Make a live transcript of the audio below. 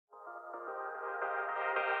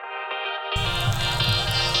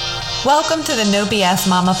Welcome to the No BS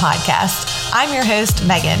Mama podcast. I'm your host,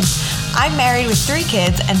 Megan. I'm married with 3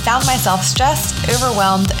 kids and found myself stressed,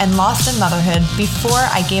 overwhelmed, and lost in motherhood before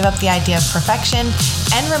I gave up the idea of perfection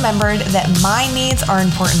and remembered that my needs are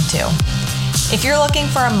important too. If you're looking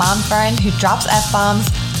for a mom friend who drops F-bombs,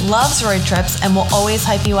 loves road trips, and will always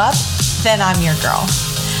hype you up, then I'm your girl.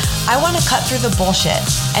 I want to cut through the bullshit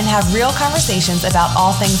and have real conversations about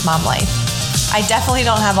all things mom life. I definitely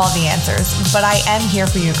don't have all the answers, but I am here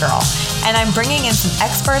for you, girl, and I'm bringing in some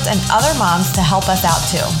experts and other moms to help us out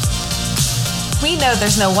too. We know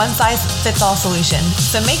there's no one-size-fits-all solution,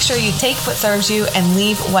 so make sure you take what serves you and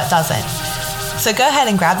leave what doesn't. So go ahead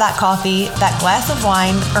and grab that coffee, that glass of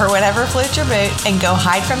wine, or whatever floats your boat, and go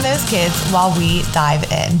hide from those kids while we dive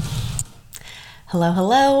in.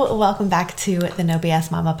 Hello. Welcome back to the No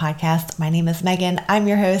BS Mama podcast. My name is Megan. I'm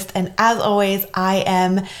your host, and as always, I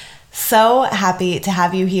am so happy to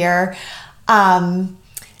have you here. I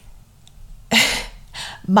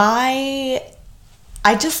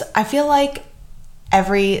feel like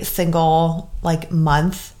every single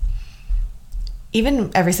month,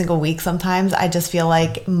 even every single week sometimes, I just feel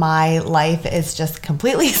like my life is just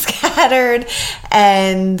completely scattered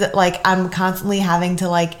and I'm constantly having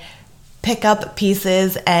to pick up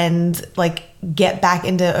pieces and get back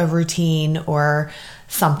into a routine or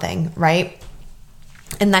something, right?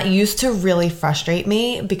 And that used to really frustrate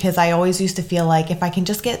me because I always used to feel like if I can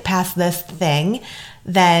just get past this thing,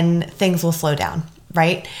 then things will slow down,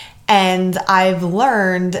 right? And I've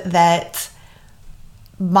learned that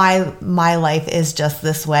my life is just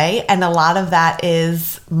this way. And a lot of that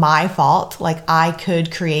is my fault. I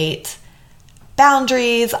could create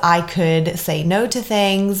boundaries. I could say no to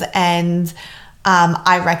things. And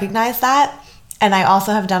I recognize that. And I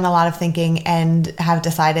also have done a lot of thinking and have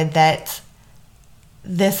decided that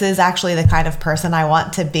this is actually the kind of person I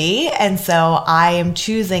want to be. And so I am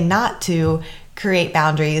choosing not to create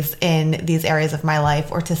boundaries in these areas of my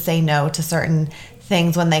life or to say no to certain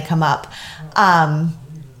things when they come up.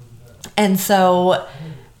 And so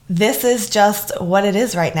this is just what it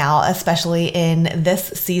is right now, especially in this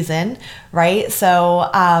season, right? So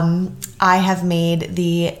I have made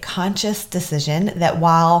the conscious decision that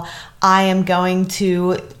while I am going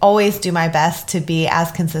to always do my best to be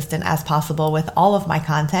as consistent as possible with all of my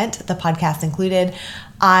content, the podcast included,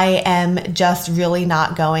 I am just really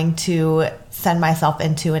not going to send myself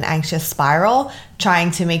into an anxious spiral, trying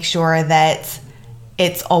to make sure that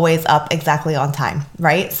it's always up exactly on time,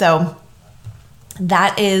 right? So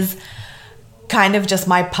that is kind of just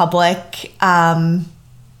my public, I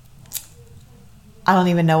don't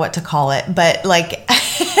even know what to call it, but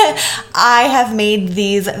I have made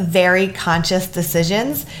these very conscious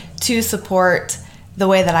decisions to support the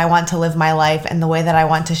way that I want to live my life and the way that I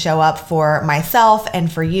want to show up for myself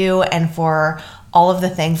and for you and for all of the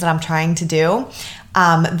things that I'm trying to do.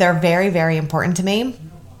 They're very, very important to me.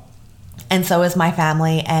 And so is my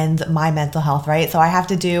family and my mental health, right? So I have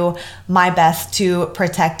to do my best to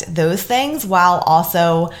protect those things while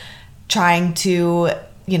also trying to,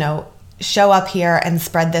 show up here and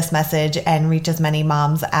spread this message and reach as many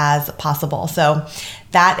moms as possible. So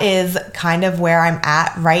that is kind of where I'm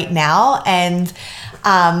at right now. And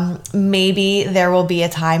maybe there will be a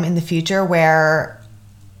time in the future where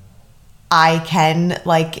I can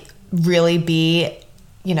really be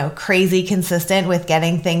crazy consistent with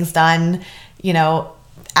getting things done,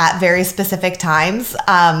 at very specific times.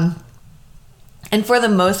 And for the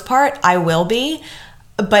most part, I will be,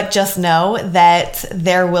 but just know that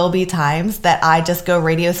there will be times that I just go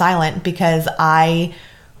radio silent because I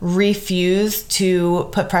refuse to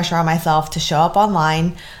put pressure on myself to show up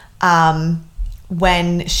online,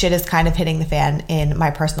 when shit is kind of hitting the fan in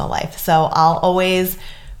my personal life. So I'll always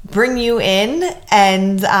bring you in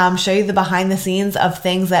and show you the behind the scenes of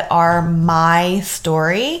things that are my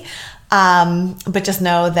story. But just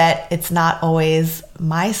know that it's not always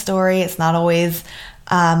my story. It's not always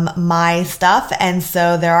my stuff. And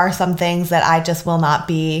so there are some things that I just will not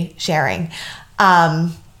be sharing.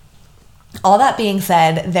 All that being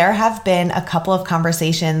said, there have been a couple of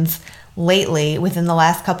conversations lately within the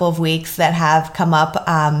last couple of weeks that have come up,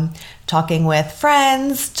 talking with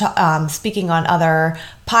friends, speaking on other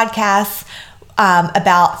podcasts,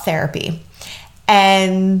 about therapy.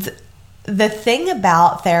 And the thing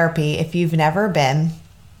about therapy, if you've never been,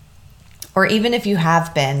 or even if you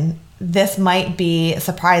have been, this might be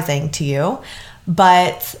surprising to you,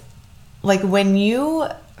 but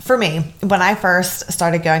for me, when I first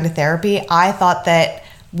started going to therapy, I thought that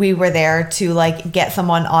we were there to get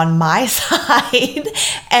someone on my side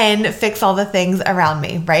and fix all the things around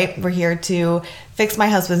me, right? We're here to fix my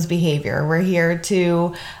husband's behavior. We're here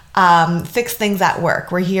to fix things at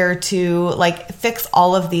work. We're here to like fix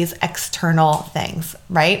all of these external things,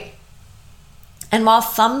 right? And while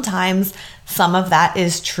sometimes some of that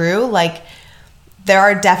is true, like there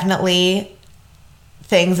are definitely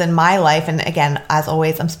things in my life, and again, as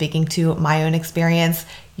always, I'm speaking to my own experience.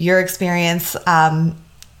 Your experience can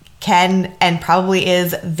and probably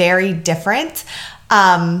is very different.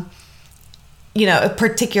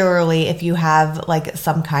 Particularly if you have like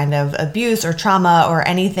some kind of abuse or trauma or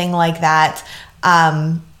anything like that.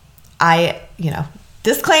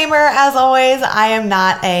 Disclaimer, as always, I am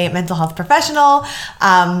not a mental health professional.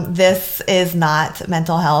 This is not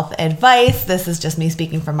mental health advice. This is just me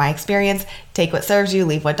speaking from my experience. Take what serves you,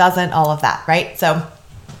 leave what doesn't, all of that, right? So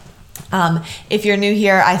if you're new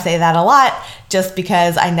here, I say that a lot just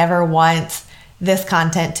because I never want this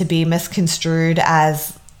content to be misconstrued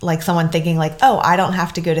as like someone thinking like, oh, I don't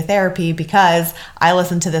have to go to therapy because I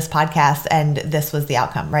listened to this podcast and this was the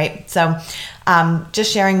outcome, right? So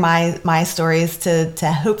just sharing my stories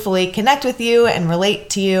to hopefully connect with you and relate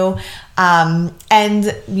to you.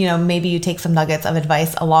 Maybe you take some nuggets of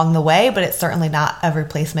advice along the way, but it's certainly not a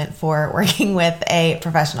replacement for working with a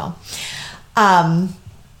professional.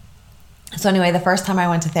 So anyway, the first time I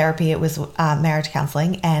went to therapy, it was marriage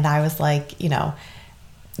counseling. And I was like,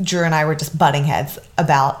 Drew and I were just butting heads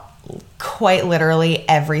about quite literally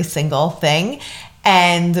every single thing.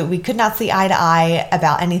 And we could not see eye to eye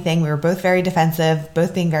about anything. We were both very defensive,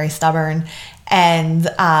 both being very stubborn. And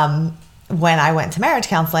when I went to marriage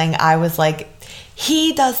counseling, I was like,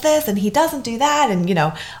 he does this and he doesn't do that.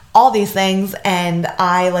 And, all these things. And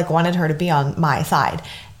I like wanted her to be on my side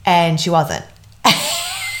and she wasn't.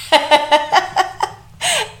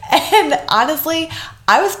 And honestly,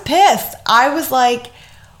 I was pissed. I was like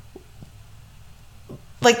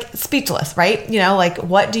speechless, right?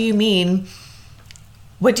 What do you mean?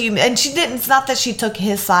 What do you mean? And she didn't, it's not that she took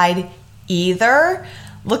his side either,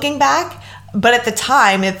 looking back, but at the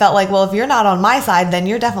time it felt like, well, if you're not on my side, then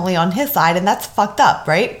you're definitely on his side. And that's fucked up,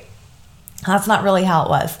 right? That's not really how it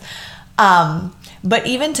was. But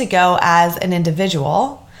even to go as an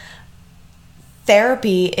individual,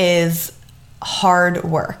 therapy is hard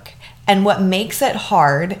work. And what makes it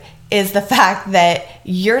hard is the fact that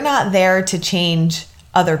you're not there to change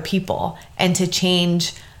other people and to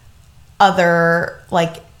change other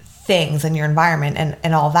things in your environment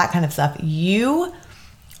and all that kind of stuff. You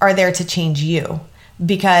are there to change you,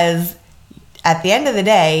 because at the end of the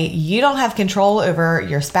day, you don't have control over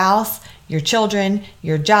your spouse, your children,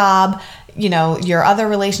 your job, your other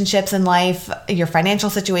relationships in life, your financial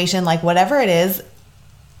situation, whatever it is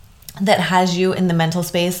that has you in the mental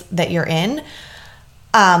space that you're in.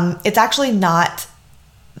 It's actually not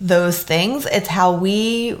those things. It's how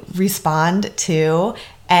we respond to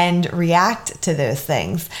and react to those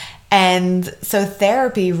things. And so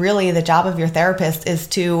therapy, really the job of your therapist is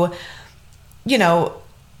to,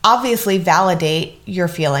 obviously validate your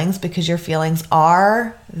feelings, because your feelings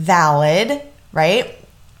are valid, right?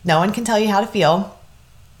 No one can tell you how to feel.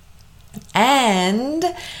 And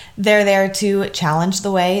they're there to challenge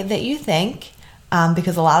the way that you think,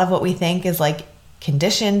 because a lot of what we think is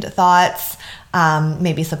conditioned thoughts,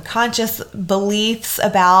 maybe subconscious beliefs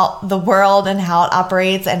about the world and how it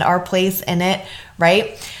operates and our place in it,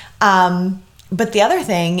 right? But the other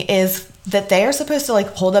thing is that they are supposed to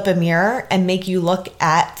hold up a mirror and make you look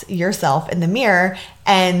at yourself in the mirror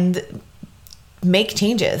and make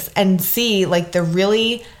changes and see the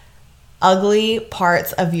really ugly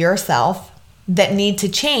parts of yourself that need to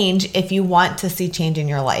change if you want to see change in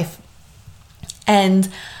your life. And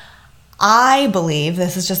I believe,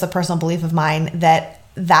 this is just a personal belief of mine, that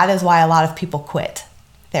is why a lot of people quit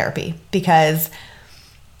therapy, because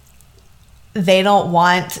no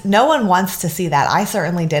one wants to see that. I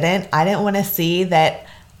certainly didn't. I didn't want to see that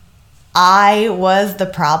I was the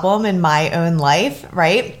problem in my own life,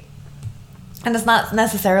 right? And it's not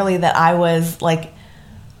necessarily that I was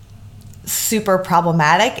super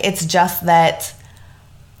problematic. It's just that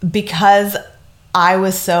because I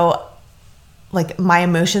was so my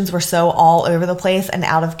emotions were so all over the place and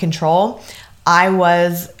out of control, I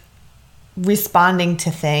was responding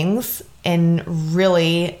to things in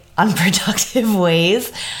really unproductive ways.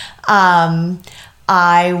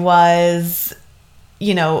 I was,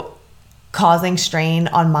 causing strain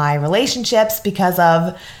on my relationships because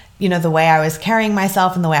of, the way I was carrying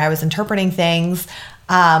myself and the way I was interpreting things.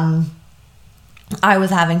 I was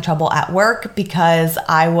having trouble at work because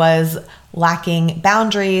I was lacking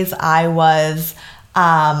boundaries. I was,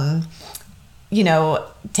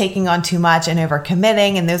 taking on too much and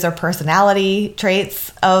overcommitting. And those are personality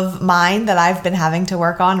traits of mine that I've been having to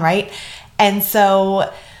work on, right? And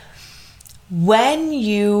so when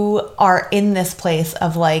you are in this place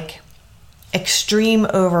of like extreme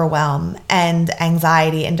overwhelm and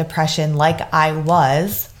anxiety and depression, like I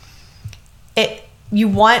was, you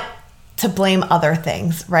want to blame other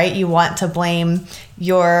things, right? You want to blame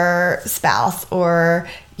your spouse, or,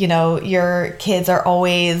 your kids are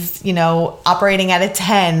always, operating at a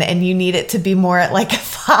 10 and you need it to be more at like a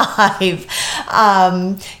 5.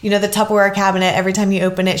 The Tupperware cabinet, every time you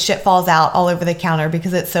open it, shit falls out all over the counter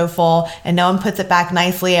because it's so full and no one puts it back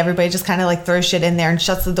nicely. Everybody just kind of like throws shit in there and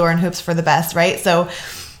shuts the door and hopes for the best, right? So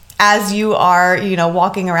as you are,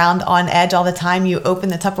 walking around on edge all the time, you open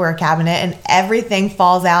the Tupperware cabinet and everything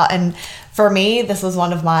falls out. And for me, this was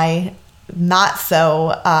one of my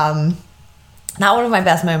not one of my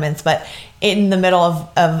best moments, but in the middle of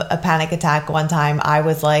a panic attack one time, I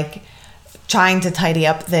was like trying to tidy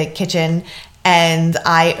up the kitchen and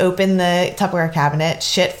I open the Tupperware cabinet,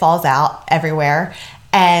 shit falls out everywhere.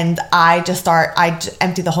 And I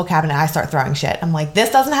empty the whole cabinet. I start throwing shit. I'm like,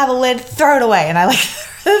 this doesn't have a lid, throw it away. And I like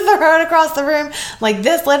throw it across the room. Like,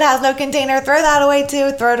 this lid has no container, throw that away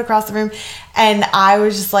too, throw it across the room. And I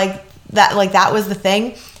was just like, that was the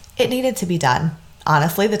thing. It needed to be done.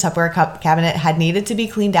 Honestly, the Tupperware cabinet had needed to be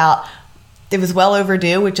cleaned out. It was well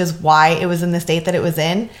overdue, which is why it was in the state that it was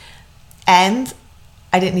in. And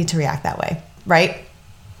I didn't need to react that way, right?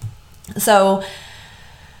 So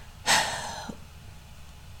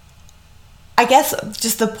I guess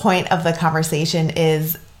just the point of the conversation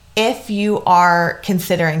is, if you are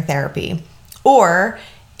considering therapy, or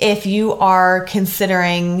if you are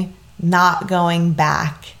considering not going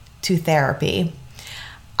back to therapy,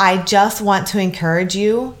 I just want to encourage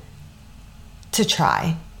you to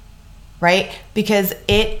try, right? Because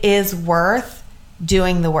it is worth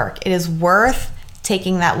doing the work. It is worth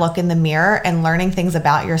taking that look in the mirror and learning things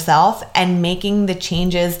about yourself and making the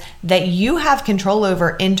changes that you have control over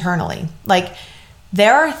internally. Like,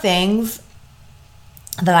 there are things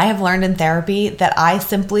that I have learned in therapy that I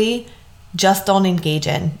simply just don't engage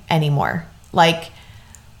in anymore. Like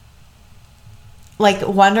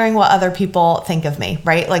wondering what other people think of me,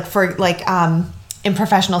 right? In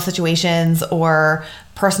professional situations or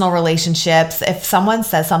personal relationships, if someone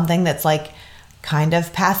says something that's like kind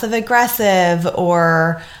of passive aggressive,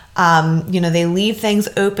 or, they leave things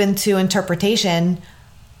open to interpretation,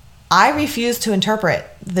 I refuse to interpret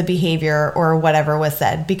the behavior or whatever was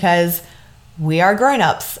said, because we are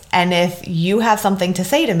grown-ups. And if you have something to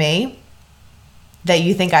say to me that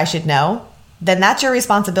you think I should know, then that's your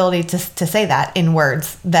responsibility to say that in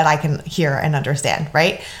words that I can hear and understand,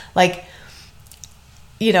 right? Like,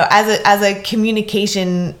 as a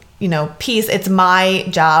communication, piece, it's my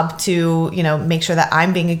job to, make sure that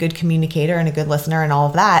I'm being a good communicator and a good listener and all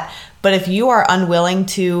of that. But if you are unwilling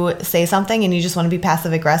to say something and you just want to be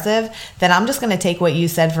passive aggressive, then I'm just going to take what you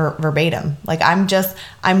said for verbatim. Like,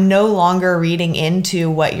 I'm no longer reading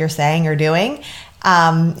into what you're saying or doing.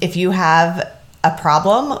 If you have a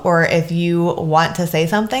problem, or if you want to say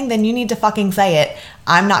something, then you need to fucking say it.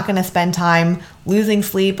 I'm not going to spend time losing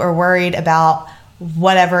sleep or worried about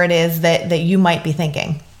whatever it is that you might be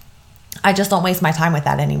thinking. I just don't waste my time with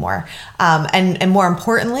that anymore. And more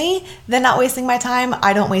importantly than not wasting my time,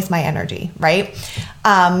 I don't waste my energy, right?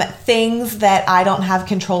 Things that I don't have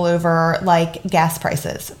control over, like gas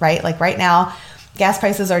prices, right? Like right now, gas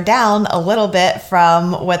prices are down a little bit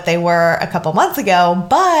from what they were a couple months ago,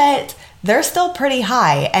 but they're still pretty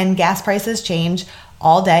high, and gas prices change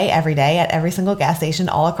all day, every day at every single gas station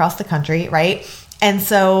all across the country, right? And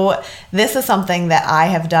so this is something that I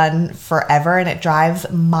have done forever, and it drives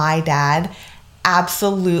my dad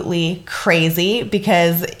absolutely crazy,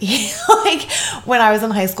 because when I was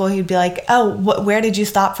in high school, he'd be like, oh, where did you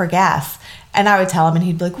stop for gas? And I would tell him, and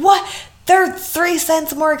he'd be like, what? They're 3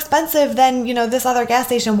 cents more expensive than, this other gas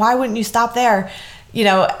station. Why wouldn't you stop there?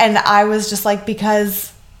 And I was just like,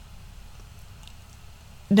 because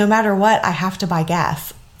no matter what, I have to buy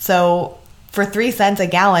gas. So for 3 cents a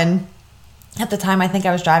gallon, at the time, I think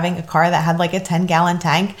I was driving a car that had like a 10-gallon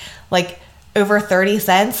tank, like over 30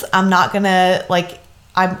 cents. I'm not going to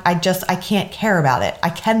I can't care about it. I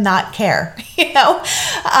cannot care,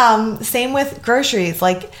 Same with groceries,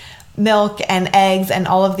 like milk and eggs and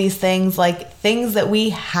all of these things, like things that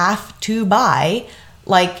we have to buy.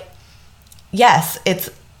 Like, yes, it's,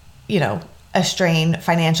 a strain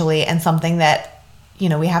financially and something that,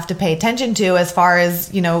 we have to pay attention to as far as,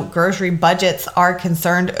 grocery budgets are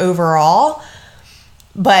concerned overall.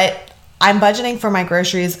 But I'm budgeting for my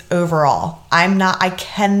groceries overall. I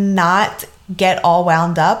cannot get all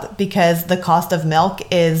wound up because the cost of milk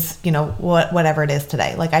is, whatever it is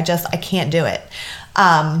today. Like, I can't do it.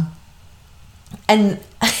 And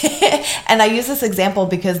and I use this example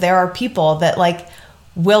because there are people that like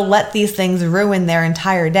will let these things ruin their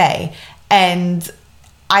entire day. And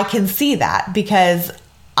I can see that because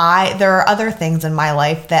there are other things in my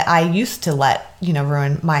life that I used to let,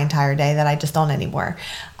 ruin my entire day that I just don't anymore.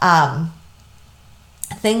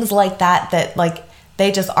 Things like that like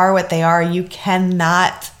they just are what they are. You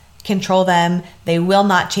cannot control them. They will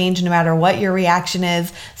not change no matter what your reaction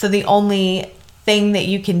is. So the only thing that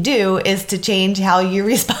you can do is to change how you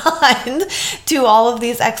respond to all of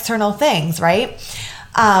these external things, right?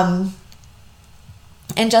 And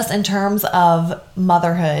just in terms of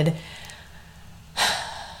motherhood,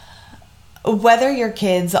 whether your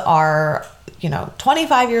kids are,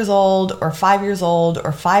 25 years old or 5 years old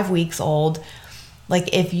or 5 weeks old, like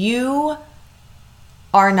if you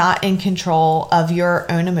are not in control of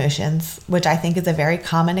your own emotions, which I think is a very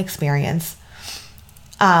common experience,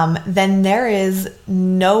 then there is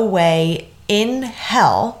no way in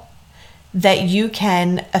hell that you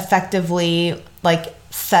can effectively like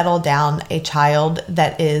settle down a child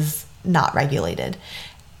that is not regulated.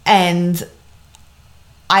 And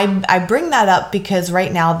I bring that up because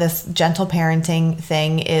right now this gentle parenting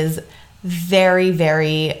thing is very,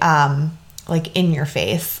 very like in your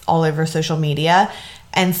face all over social media.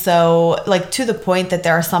 And so like to the point that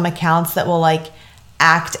there are some accounts that will like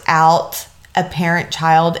act out a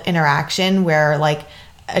parent-child interaction where like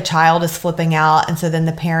a child is flipping out and so then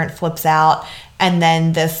the parent flips out and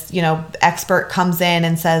then this, expert comes in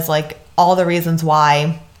and says like all the reasons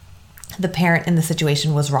why the parent in the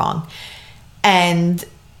situation was wrong. And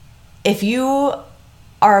if you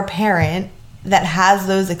are a parent that has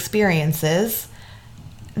those experiences,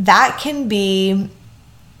 that can be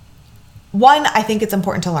one, I think it's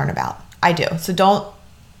important to learn about. I do. So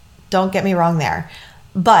don't get me wrong there.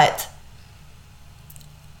 But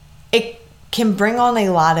it can bring on a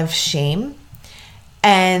lot of shame.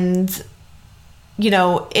 And,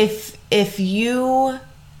 if you,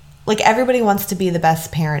 like everybody wants to be the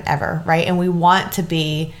best parent ever, right? And we want to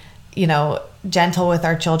be, gentle with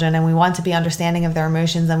our children and we want to be understanding of their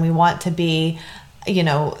emotions and we want to be,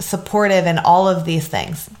 supportive and all of these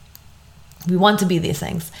things. We want to be these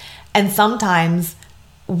things. And sometimes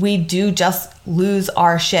we do just lose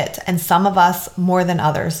our shit, and some of us more than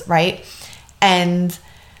others, right? And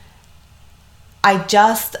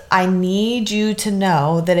I need you to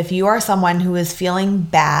know that if you are someone who is feeling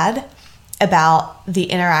bad about the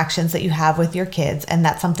interactions that you have with your kids, and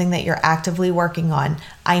that's something that you're actively working on,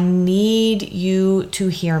 I need you to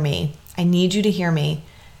hear me. I need you to hear me.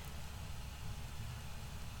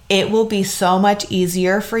 It will be so much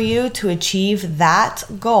easier for you to achieve that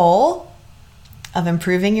goal of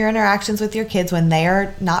improving your interactions with your kids when they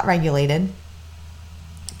are not regulated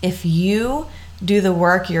if you do the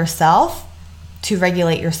work yourself to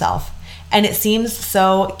regulate yourself. And it seems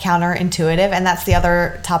so counterintuitive. And that's the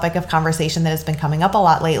other topic of conversation that has been coming up a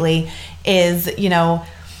lot lately is,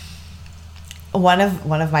 one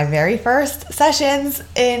of my very first sessions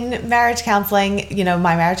in marriage counseling,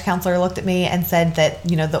 my marriage counselor looked at me and said that,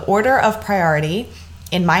 the order of priority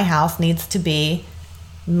in my house needs to be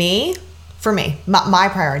me. For me, my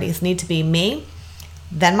priorities need to be me,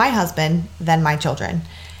 then my husband, then my children.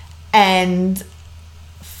 And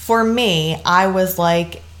for me, I was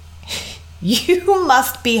like, you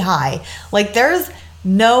must be high. Like there's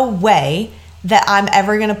no way that I'm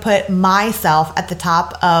ever going to put myself at the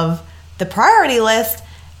top of the priority list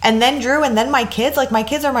and then Drew and then my kids. Like my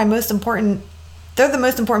kids are they're the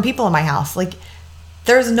most important people in my house. Like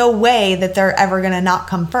there's no way that they're ever going to not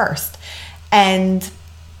come first. And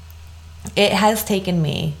it has taken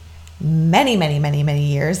me many, many, many, many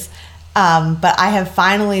years. But I have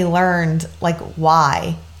finally learned like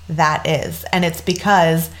why that is. And it's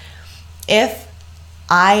because if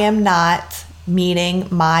I am not meeting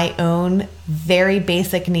my own very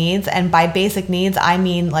basic needs, and by basic needs, I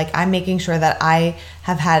mean like I'm making sure that I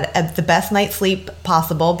have had the best night's sleep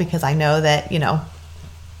possible, because I know that,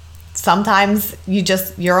 sometimes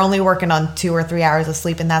you're only working on 2 or 3 hours of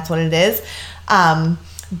sleep and that's what it is.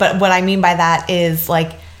 But what I mean by that is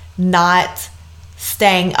like not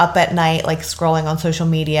staying up at night, like scrolling on social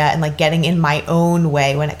media and like getting in my own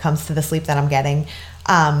way when it comes to the sleep that I'm getting.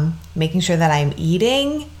 Making sure that I'm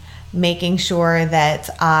eating, making sure that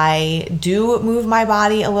I do move my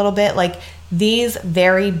body a little bit, like these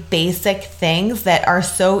very basic things that are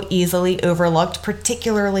so easily overlooked,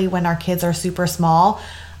 particularly when our kids are super small.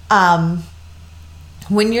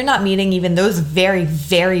 When you're not meeting even those very,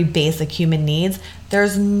 very basic human needs,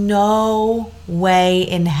 there's no way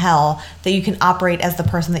in hell that you can operate as the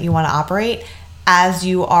person that you want to operate as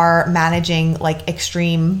you are managing like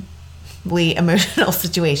extremely emotional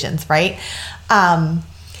situations, right? And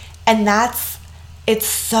it's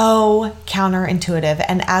so counterintuitive.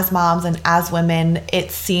 And as moms and as women,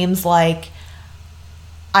 it seems like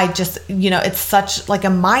it's such like a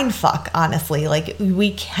mind fuck, honestly. Like,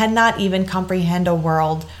 we cannot even comprehend a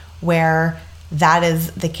world where that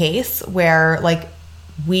is the case, where like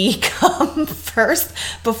we come first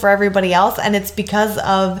before everybody else. And it's because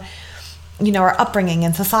of, our upbringing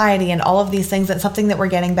and society and all of these things. It's something that we're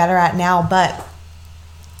getting better at now. But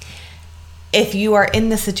if you are in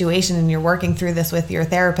this situation and you're working through this with your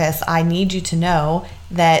therapist, I need you to know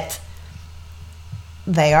that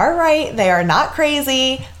they are right. They are not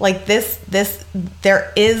crazy. Like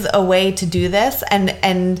there is a way to do this.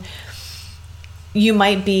 And you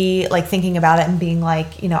might be like thinking about it and being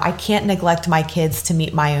like, I can't neglect my kids to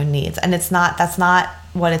meet my own needs. And that's not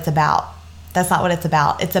what it's about. That's not what it's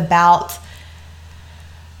about.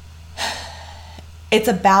 It's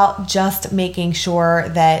about just making sure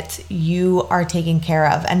that you are taken care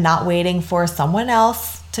of and not waiting for someone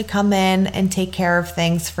else to come in and take care of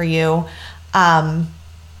things for you.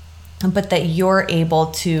 But that you're able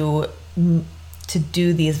to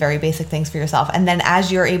do these very basic things for yourself. And then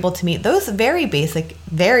as you're able to meet those very basic,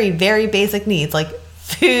 very, very basic needs, like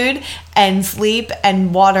food and sleep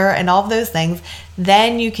and water and all of those things,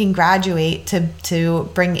 then you can graduate to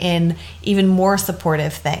bring in even more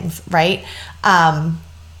supportive things, right? And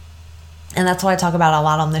that's what I talk about a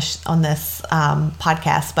lot on this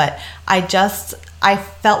podcast. But I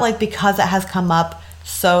felt like because it has come up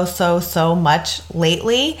so much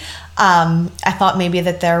lately, I thought maybe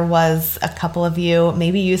that there was a couple of you,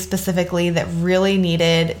 maybe you specifically, that really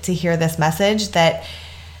needed to hear this message. That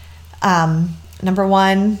number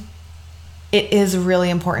one, it is really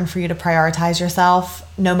important for you to prioritize yourself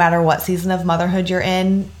no matter what season of motherhood you're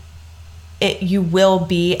in. You will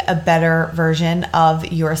be a better version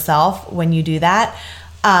of yourself when you do that.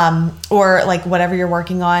 Or like whatever you're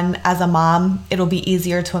working on as a mom, it'll be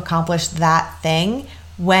easier to accomplish that thing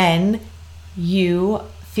when you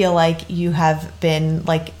feel like you have been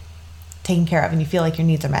like taken care of and you feel like your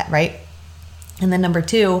needs are met, right? And then number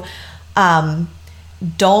two,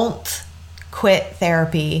 don't quit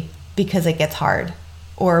therapy because it gets hard,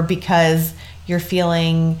 or because you're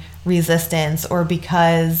feeling resistance, or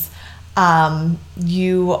because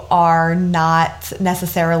you are not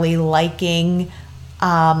necessarily liking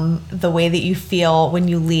the way that you feel when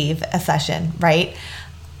you leave a session, right?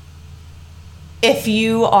 If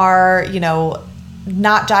you are,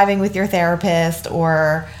 not jiving with your therapist,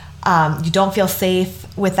 or you don't feel safe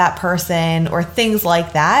with that person, or things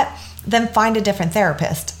like that, then find a different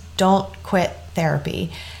therapist. Don't quit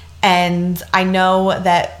therapy. And I know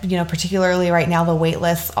that, particularly right now, the wait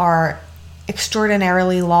lists are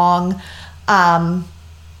extraordinarily long.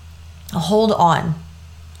 Hold on.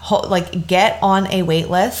 Get on a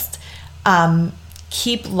wait list.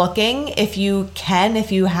 Keep looking if you can,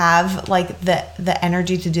 if you have like the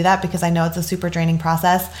energy to do that, because I know it's a super draining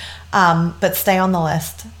process. But stay on the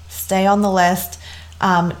list. Stay on the list.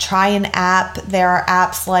 Try an app. There are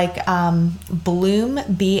apps like Bloom,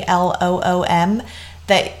 Bloom,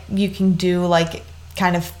 that you can do like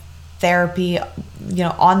kind of therapy,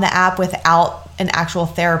 on the app without an actual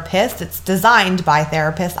therapist. It's designed by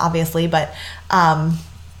therapists, obviously, but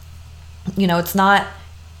it's not.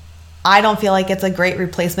 I don't feel like it's a great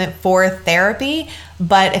replacement for therapy,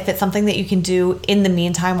 but if it's something that you can do in the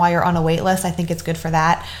meantime while you're on a wait list, I think it's good for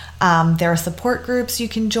that. There are support groups you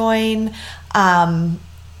can join, things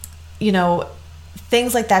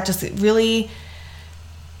like that.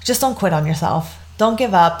 Just don't quit on yourself. Don't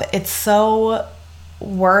give up. It's so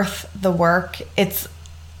worth the work. It's,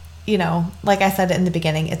 like I said in the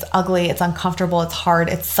beginning, it's ugly, it's uncomfortable, it's hard,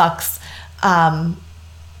 it sucks. All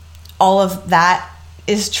of that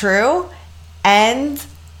is true. And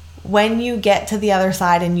when you get to the other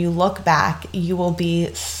side and you look back, you will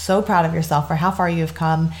be so proud of yourself for how far you've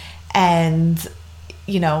come. And,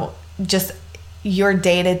 just your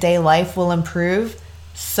day-to-day life will improve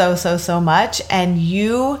so much. And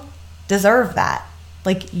you deserve that.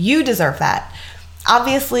 Like, you deserve that.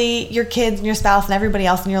 Obviously, your kids and your spouse and everybody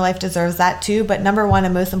else in your life deserves that too. But number one,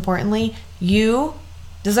 and most importantly, you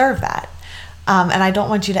deserve that. And I don't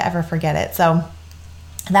want you to ever forget it. So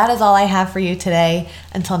that is all I have for you today.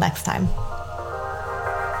 Until next time.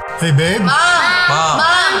 Hey, babe. Mom,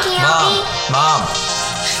 can you help me? Mom.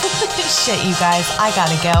 Shit, you guys, I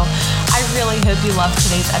gotta go. I really hope you loved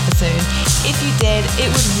today's episode. If you did,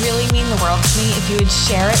 it would really mean the world to me if you would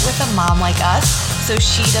share it with a mom like us, so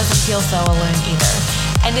she doesn't feel so alone either.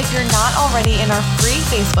 And if you're not already in our free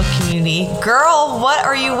Facebook community, girl, what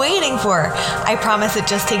are you waiting for? I promise it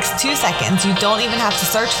just takes 2 seconds. You don't even have to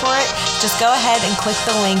search for it. Just go ahead and click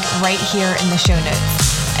the link right here in the show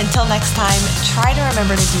notes. Until next time, try to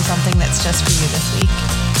remember to do something that's just for you this week.